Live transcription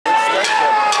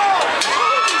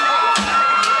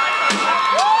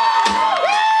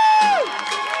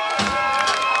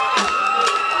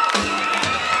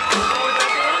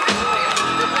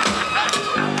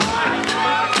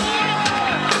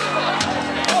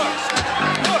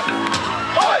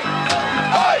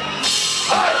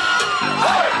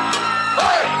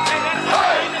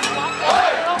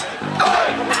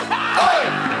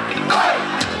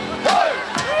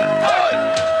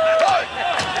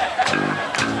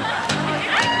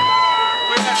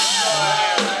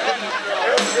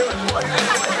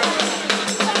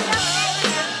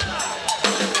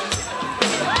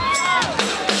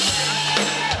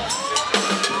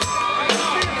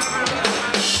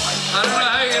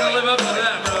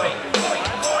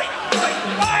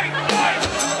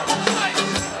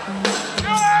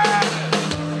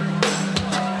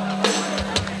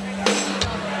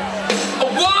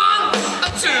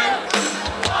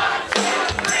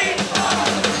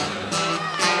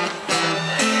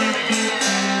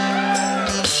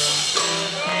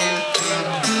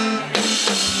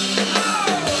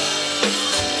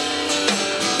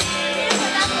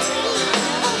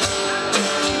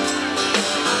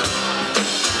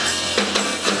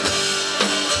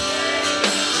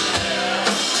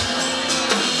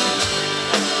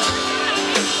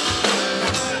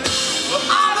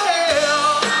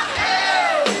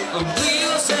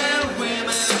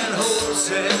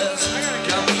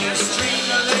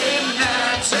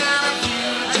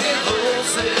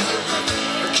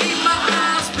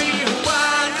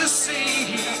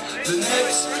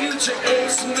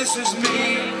this is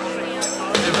me.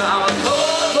 If I'm a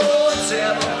poor, poor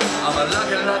devil, I'm a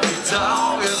lucky, lucky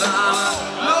dog. If I'm a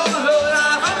low, low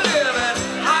life I'm living,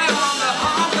 high on the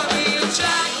hog of me a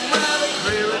jack rabbit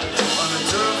grilling on the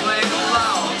dirt lane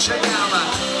along. Check out my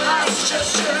eyes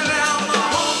just chilling out my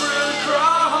homebrewed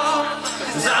crawl.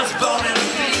 'Cause I was born in a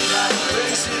beat like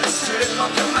face in the strip.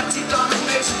 I cut my teeth on a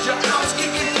mason jar. I was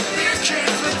kicking beer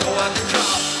cans before I could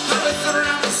call. I was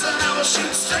around the sun, I was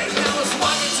shooting straight, I was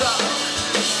walking tall.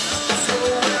 So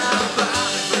when I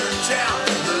finally burned down,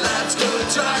 the lights go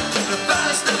dark, the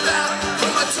fire stepped out,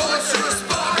 put my toys to a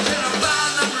spark, and I'm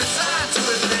fine, I'm resigned to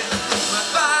admit my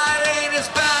fight ain't as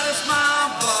bad as my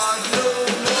bark, no,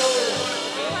 no.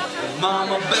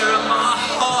 Mama buried my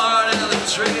heart in the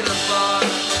trailer park.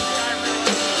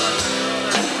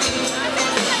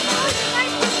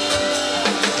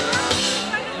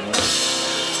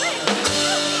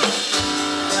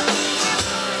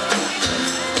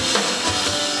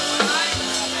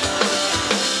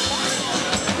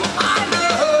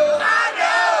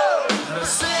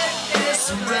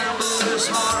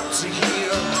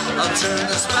 I'll turn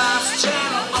the spice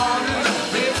channel on to the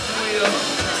fifth wheel.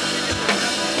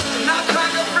 And I'll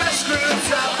crack a fresh screw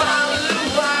top, I'll a little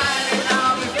wine, and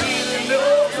I'll be feeling no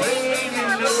pain in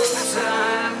no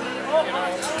time.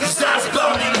 'Cause I was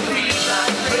born in a beat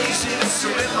like crazy, so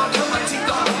if I put my teeth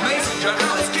on a mason jar,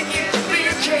 I was kicking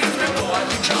beer cans before I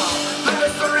could call. I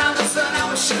was around the sun, I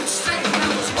was shooting straight, and I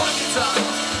was walking tall.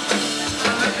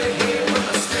 I let the head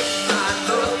with a stick, I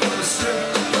love with a strip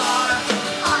bar.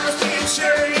 Honesty and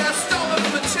charity.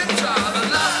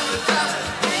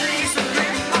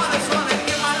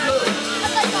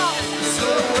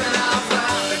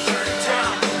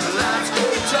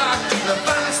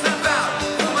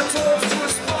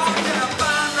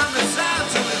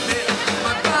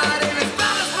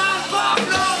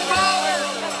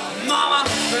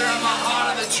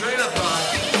 Trailer park.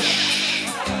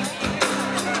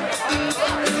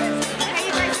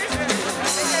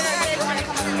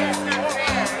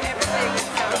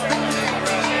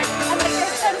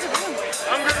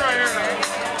 I'm good right here, man.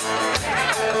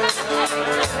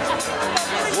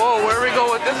 Whoa, where do we go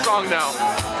with this song now?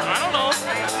 I don't know.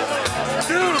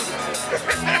 Dude!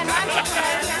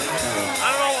 I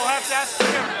don't know, we'll have to ask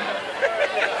Jim.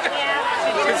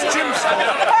 It's Jim's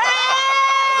fault.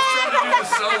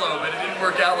 Solo, but it didn't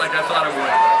work out like I thought it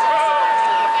would.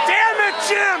 Damn it,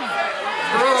 Jim!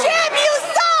 Bro. Jim, you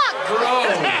suck! Bro!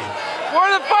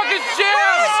 Where the fuck is Jim?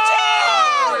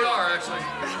 There we are, actually.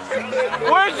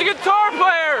 Where's the guitar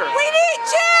player? We need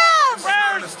Jim!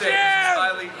 Where's Jim?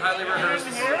 Highly rehearsed.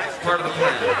 It's part of the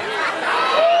plan.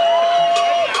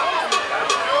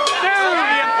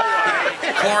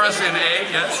 Dude! Chorus in A,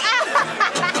 yes.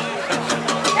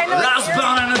 I was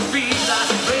born in a beat, like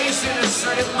a face in a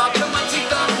strip. I put my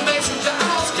teeth on a mason jar.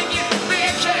 I was kicking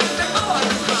beer cans before I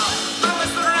could crawl. I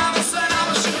was around the sun, I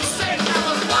was shooting straight, I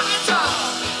was walking tall.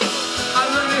 I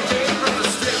learned to hate from the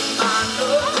strip, I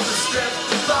know from the strip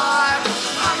bar.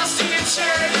 Honesty and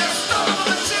charity, I stole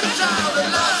from a tin jar. The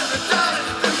love, the dollar,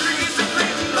 the grease, the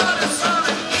green blood is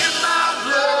running in my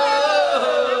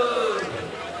blood.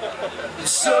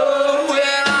 So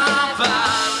when I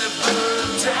finally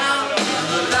burned down,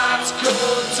 the lights go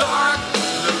dark,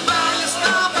 the fire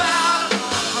stomp out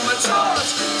from a torch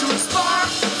to a spark,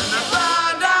 and I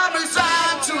find I'm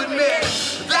resigned to admit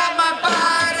that my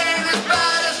bite ain't as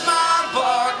bad as my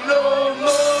bark no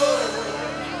more.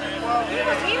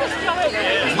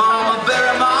 Mama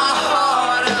buried my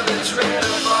heart in the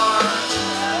trailer park.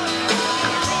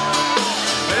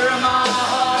 Bury my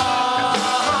heart.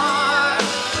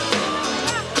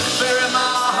 Bury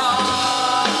my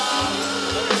heart.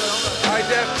 High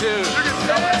def, dude.